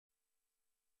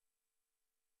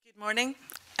Good morning.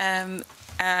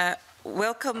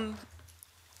 Welcome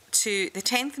to the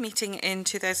 10th meeting in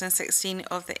 2016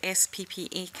 of the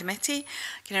SPPA Committee.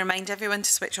 Can I remind everyone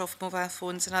to switch off mobile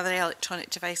phones and other electronic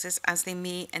devices as they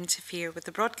may interfere with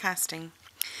the broadcasting.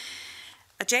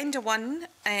 Agenda 1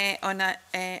 on our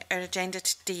agenda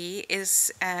today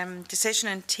is decision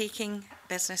on taking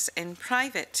business in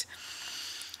private.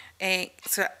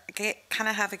 Can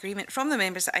I have agreement from the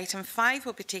members that item 5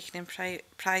 will be taken in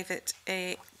private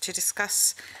to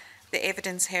discuss the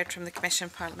evidence heard from the Commission on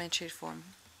Parliamentary Reform?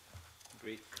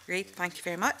 Agreed. Great, thank you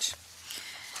very much.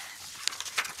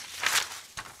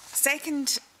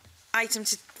 Second item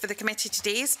for the committee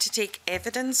today is to take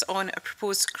evidence on a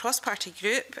proposed cross-party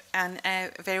group, and a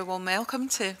very warm welcome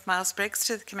to Miles Briggs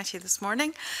to the committee this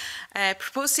morning.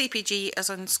 Proposed CPG is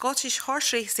on Scottish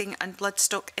horse racing and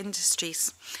bloodstock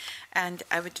industries. And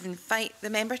I would invite the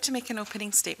member to make an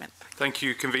opening statement. Thank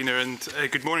you, Convener, and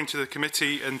good morning to the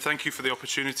committee, and thank you for the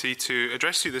opportunity to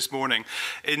address you this morning.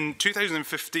 In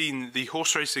 2015, the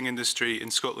horse racing industry in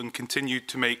Scotland continued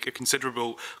to make a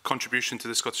considerable contribution to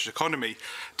the Scottish economy.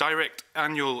 Direct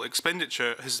annual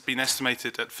expenditure has been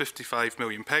estimated at £55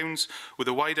 million, with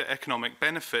a wider economic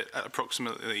benefit at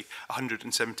approximately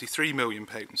 £173 million.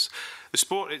 The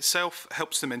sport itself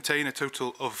helps to maintain a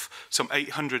total of some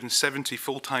 870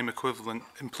 full-time equivalent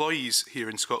employees here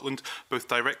in Scotland, both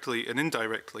directly and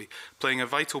indirectly, playing a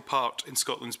vital part in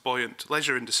Scotland's buoyant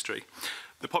leisure industry.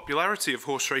 The popularity of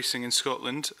horse racing in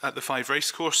Scotland at the 5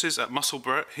 racecourses at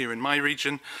Musselburgh, here in my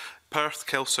region, Perth,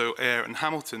 Kelso, Ayr and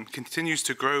Hamilton continues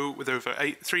to grow, with over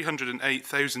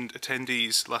 308,000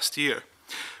 attendees last year.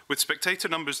 With spectator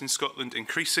numbers in Scotland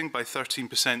increasing by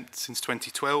 13% since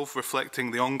 2012,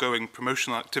 reflecting the ongoing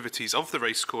promotional activities of the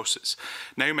racecourses,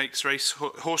 now makes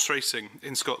horse racing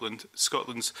in Scotland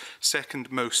Scotland's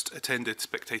second most attended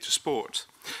spectator sport.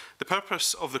 The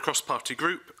purpose of the cross-party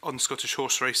group on Scottish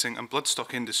horse racing and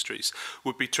bloodstock industries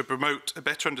would be to promote a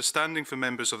better understanding for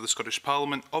members of the Scottish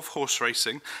Parliament of horse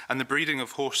racing and the breeding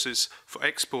of horses for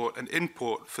export and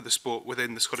import for the sport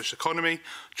within the Scottish economy,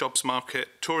 jobs market,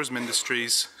 tourism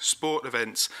industries, sport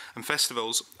events and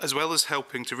festivals, as well as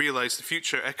helping to realise the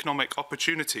future economic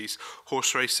opportunities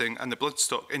horse racing and the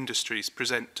bloodstock industries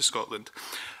present to Scotland.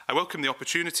 I welcome the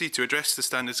opportunity to address the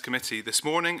Standards Committee this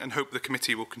morning and hope the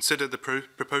committee will consider the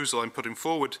proposal I'm putting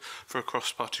forward for a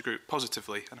cross-party group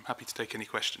positively, and I'm happy to take any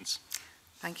questions.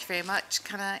 Thank you very much.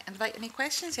 Can I invite any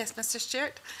questions? Yes, Mr.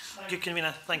 Stewart. Thank you,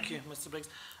 Convener. Thank you, Mr. Briggs.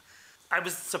 I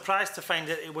was surprised to find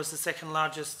that it was the second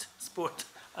largest sport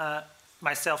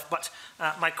myself, but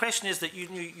my question is that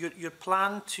your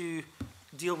plan to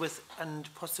deal with and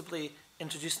possibly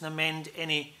introduce and amend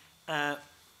any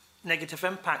negative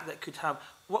impact that could have.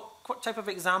 What type of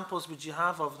examples would you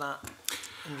have of that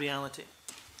in reality?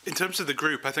 In terms of the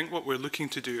group, I think what we're looking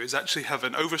to do is actually have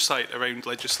an oversight around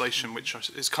legislation which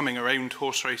is coming around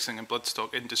horse racing and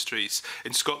bloodstock industries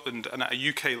in Scotland and at a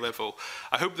UK level.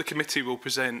 I hope the committee will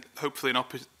present, hopefully,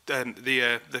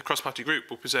 the cross-party group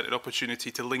will present an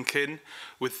opportunity to link in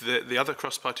with the other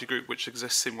cross-party group which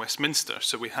exists in Westminster.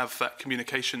 So we have that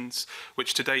communications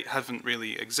which to date haven't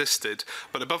really existed.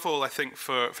 But above all, I think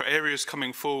for areas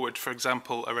coming forward, for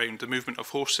example, around the movement of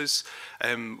horses,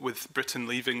 with Britain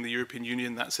leaving the European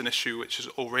Union, that's an issue which is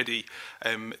already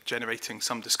generating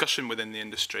some discussion within the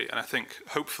industry. And I think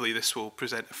hopefully this will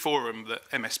present a forum that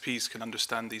MSPs can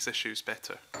understand these issues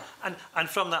better. And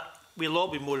from that, we'll all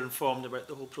be more informed about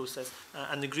the whole process,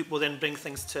 and the group will then bring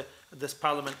things to this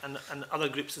Parliament and other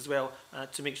groups as well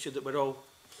to make sure that we're all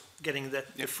getting the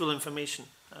full information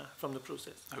from the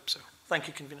process. I hope so. Thank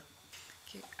you, Convener.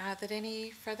 Okay. Are there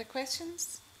any further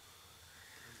questions?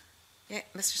 Yeah,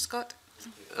 Mr. Scott.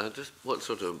 Just what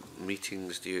sort of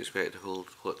meetings do you expect to hold?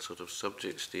 What sort of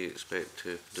subjects do you expect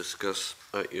to discuss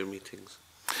at your meetings?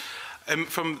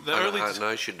 From the early... And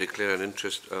I should declare an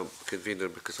interest, Convener,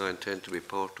 because I intend to be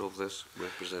part of this,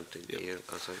 representing Ayr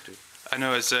as I do. I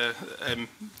know as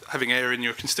having Ayr in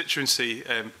your constituency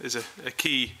is a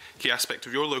key aspect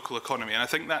of your local economy, and I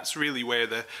think that's really where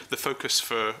the focus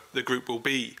for the group will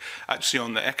be, actually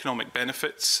on the economic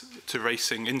benefits to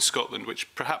racing in Scotland,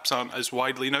 which perhaps aren't as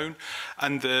widely known,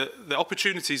 and the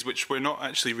opportunities which we're not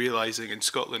actually realising in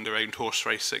Scotland around horse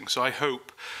racing. So I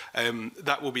hope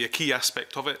that will be a key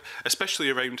aspect of it, especially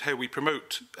around how we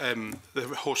promote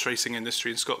the horse racing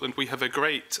industry in Scotland. We have a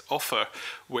great offer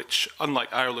which,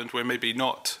 unlike Ireland, we're maybe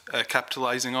not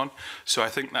capitalising on. So I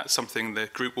think that's something the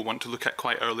group will want to look at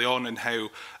quite early on, and how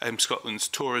Scotland's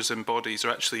tourism bodies are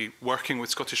actually working with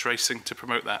Scottish racing to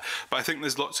promote that. But I think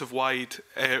there's lots of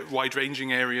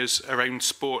wide-ranging areas around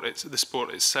sport, the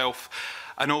sport itself,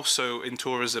 and also in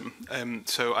tourism.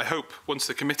 So I hope once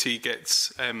the committee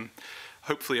gets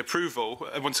hopefully approval,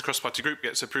 once the cross-party group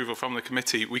gets approval from the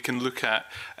committee, we can look at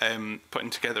putting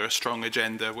together a strong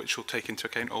agenda which will take into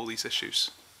account all these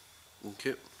issues. Thank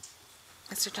you.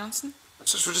 Mr Johnson?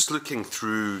 So we're just looking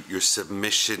through your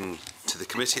submission to the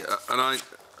committee, and I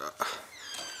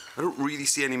don't really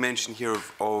see any mention here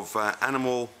of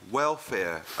animal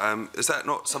welfare. Is that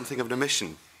not something of an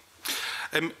omission?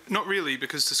 Not really,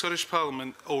 because the Scottish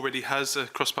Parliament already has a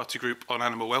cross-party group on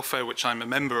animal welfare, which I'm a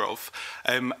member of.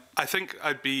 I think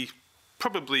I'd be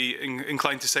probably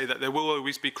inclined to say that there will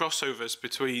always be crossovers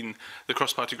between the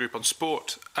cross-party group on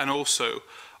sport and also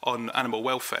on animal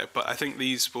welfare, but I think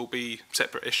these will be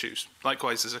separate issues.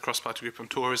 Likewise, there's a cross-party group on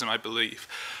tourism, I believe.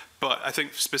 But I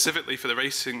think specifically for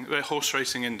the horse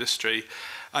racing industry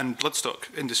and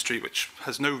bloodstock industry, which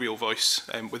has no real voice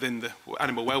within the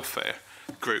animal welfare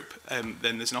group, then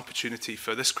there's an opportunity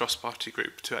for this cross-party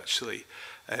group to actually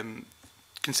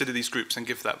consider these groups and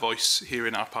give that voice here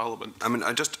in our Parliament.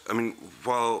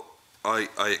 While I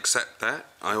accept that,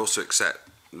 I also accept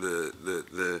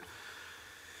the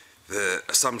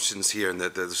assumptions here and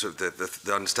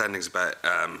the understandings about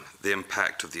the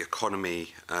impact of the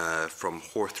economy from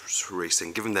horse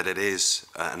racing, given that it is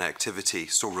an activity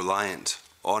so reliant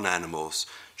on animals.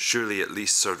 Surely at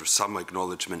least sort of some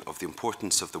acknowledgement of the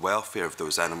importance of the welfare of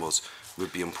those animals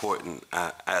would be important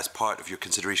as part of your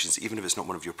considerations, even if it's not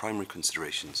one of your primary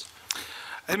considerations.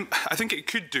 I think it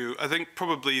could do. I think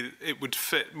probably it would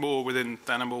fit more within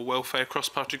the animal welfare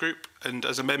cross-party group, and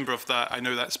as a member of that, I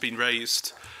know that's been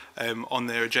raised on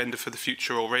their agenda for the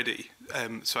future already.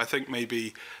 So I think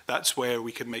maybe that's where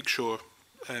we can make sure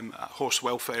horse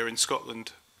welfare in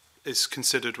Scotland is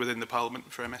considered within the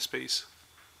Parliament for MSPs.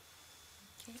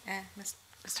 Okay,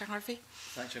 Mr Harvey?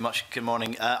 Thanks very much. Good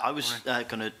morning. I was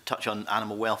going to touch on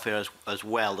animal welfare as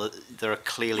well. There are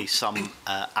clearly some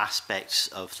aspects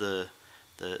of the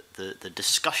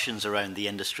discussions around the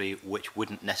industry which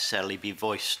wouldn't necessarily be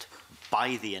voiced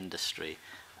by the industry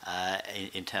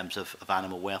in terms of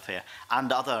animal welfare,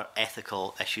 and other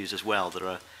ethical issues as well. There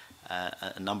are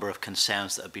a number of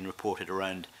concerns that have been reported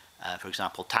around, for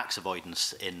example, tax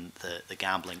avoidance in the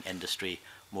gambling industry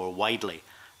more widely.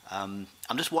 I'm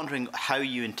just wondering how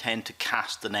you intend to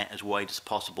cast the net as wide as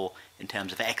possible in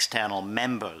terms of external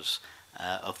members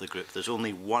of the group. There's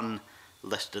only one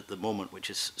listed at the moment, which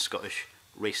is Scottish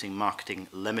Racing Marketing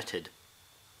Limited.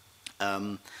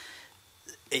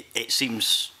 It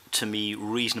seems to me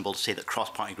reasonable to say that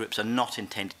cross-party groups are not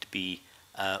intended to be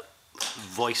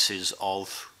voices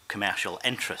of commercial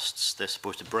interests. They're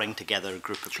supposed to bring together a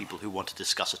group of people who want to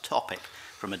discuss a topic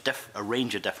from a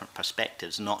range of different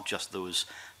perspectives, not just those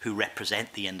who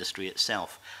represent the industry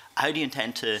itself. How do you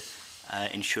intend to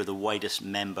ensure the widest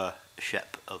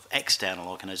membership of external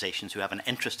organisations who have an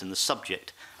interest in the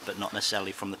subject, but not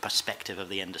necessarily from the perspective of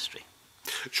the industry?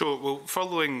 Sure. Well,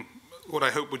 following what I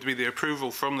hope would be the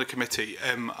approval from the committee,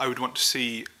 I would want to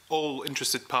see all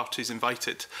interested parties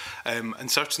invited. And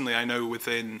certainly I know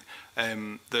within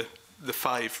the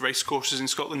 5 racecourses in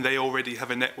Scotland, they already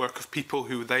have a network of people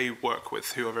who they work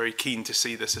with who are very keen to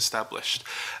see this established.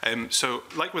 So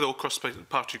like with all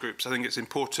cross-party groups, I think it's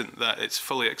important that it's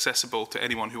fully accessible to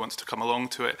anyone who wants to come along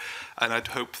to it, and I'd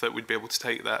hope that we'd be able to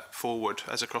take that forward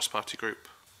as a cross-party group.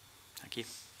 Thank you.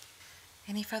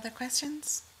 Any further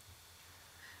questions?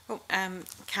 Oh,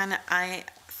 can I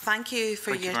thank you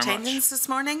for your attendance this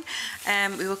morning.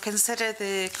 We will consider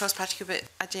the cross-party group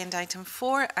agenda item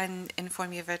 4 and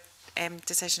inform you of a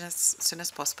decision as soon as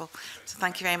possible. So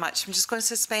thank you very much. I'm just going to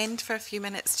suspend for a few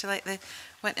minutes to let the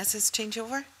witnesses change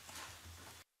over.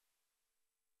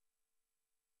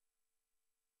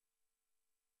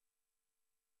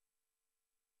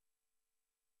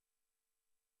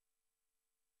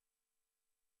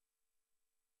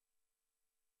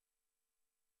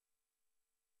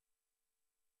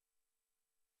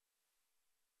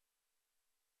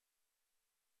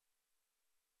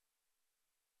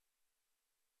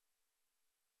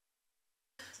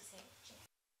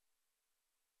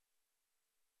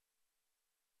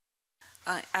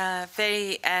 A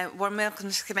very warm welcome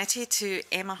to the committee to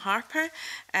Emma Harper.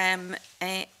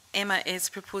 Emma is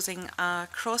proposing a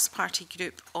cross-party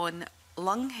group on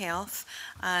lung health,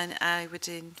 and I would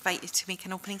invite you to make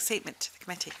an opening statement to the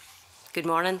committee. Good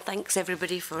morning. Thanks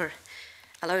everybody for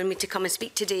allowing me to come and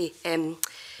speak today.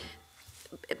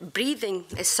 Breathing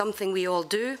is something we all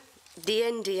do, day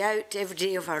in, day out, every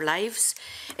day of our lives.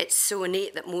 It's so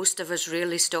innate that most of us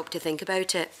rarely stop to think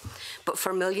about it. But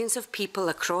for millions of people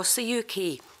across the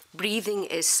UK, breathing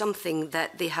is something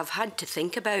that they have had to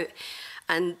think about.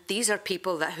 And these are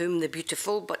people that whom the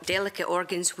beautiful but delicate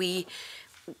organs we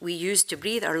use to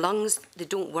breathe, our lungs, they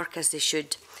don't work as they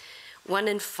should. 1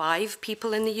 in 5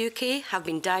 people in the UK have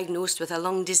been diagnosed with a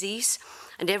lung disease,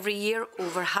 and every year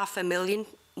over 500,000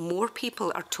 more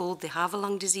people are told they have a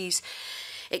lung disease.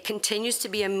 It continues to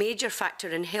be a major factor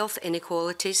in health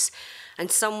inequalities,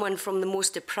 and someone from the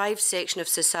most deprived section of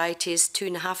society is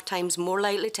 2.5 times more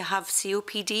likely to have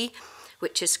COPD,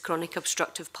 which is chronic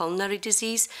obstructive pulmonary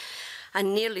disease,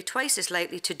 and nearly twice as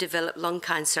likely to develop lung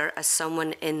cancer as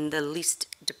someone in the least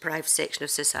deprived section of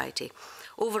society.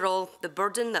 Overall, the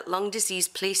burden that lung disease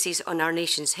places on our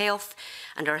nation's health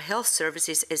and our health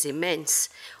services is immense,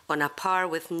 on a par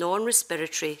with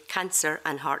non-respiratory cancer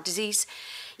and heart disease.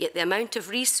 Yet the amount of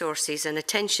resources and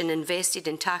attention invested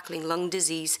in tackling lung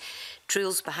disease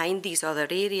trails behind these other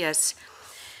areas.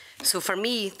 So for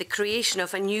me, the creation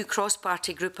of a new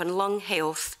cross-party group on lung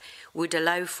health would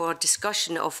allow for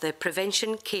discussion of the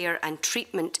prevention, care and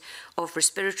treatment of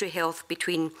respiratory health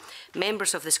between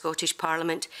members of the Scottish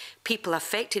Parliament, people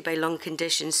affected by lung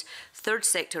conditions, third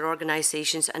sector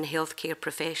organisations and healthcare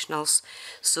professionals.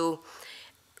 So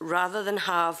rather than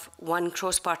have one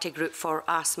cross-party group for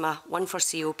asthma, one for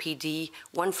COPD,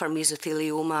 one for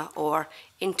mesothelioma or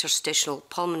interstitial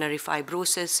pulmonary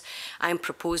fibrosis, I'm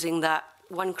proposing that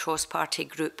one cross-party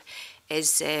group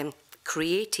is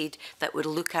created that would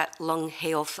look at lung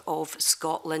health of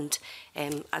Scotland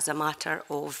as a matter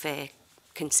of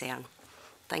concern.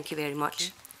 Thank you very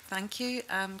much. Thank you.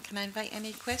 Can I invite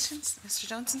any questions? Mr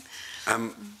Johnson?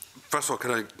 First of all,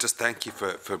 can I just thank you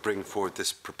for bringing forward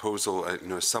this proposal? You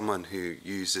know, as someone who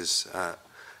uses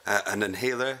an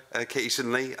inhaler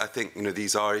occasionally, I think, you know,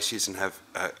 these are issues and have,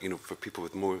 you know, for people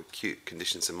with more acute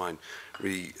conditions in mind,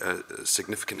 really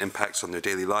significant impacts on their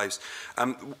daily lives.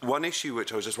 One issue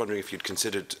which I was just wondering if you'd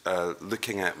considered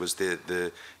looking at was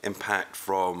the impact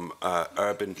from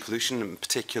urban pollution, in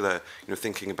particular, you know,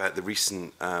 thinking about the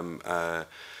recent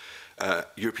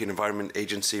European Environment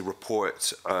Agency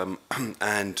report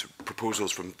and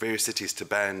proposals from various cities to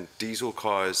ban diesel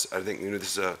cars. I think, you know,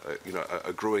 this is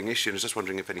a growing issue, and I was just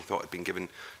wondering if any thought had been given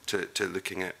to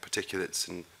looking at particulates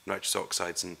and nitrous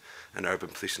oxides and urban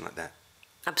pollution like that.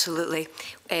 Absolutely.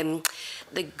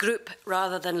 The group,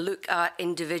 rather than look at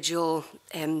individual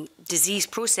disease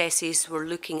processes, were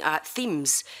looking at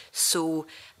themes. So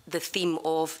the theme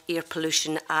of air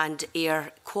pollution and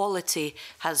air quality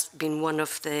has been one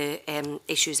of the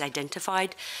issues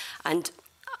identified. And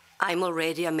I'm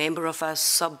already a member of a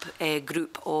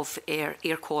sub-group of air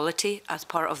quality as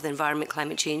part of the Environment,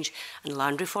 Climate Change and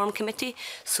Land Reform Committee.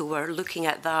 So we're looking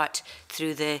at that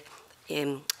through the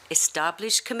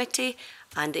established committee,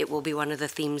 and it will be one of the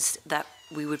themes that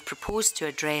we would propose to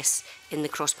address in the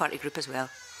cross-party group as well.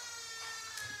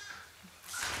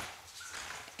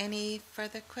 Any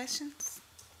further questions?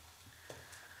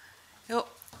 No.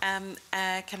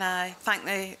 Can I thank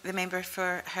the member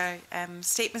for her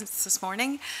statements this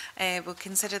morning. We'll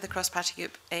consider the cross-party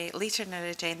group later in our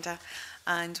agenda,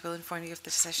 and we'll inform you of the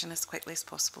decision as quickly as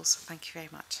possible. So thank you very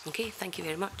much. Okay, thank you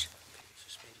very much.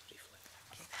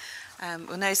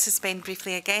 We'll now suspend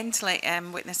briefly again to let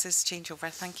witnesses change over.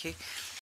 Thank you.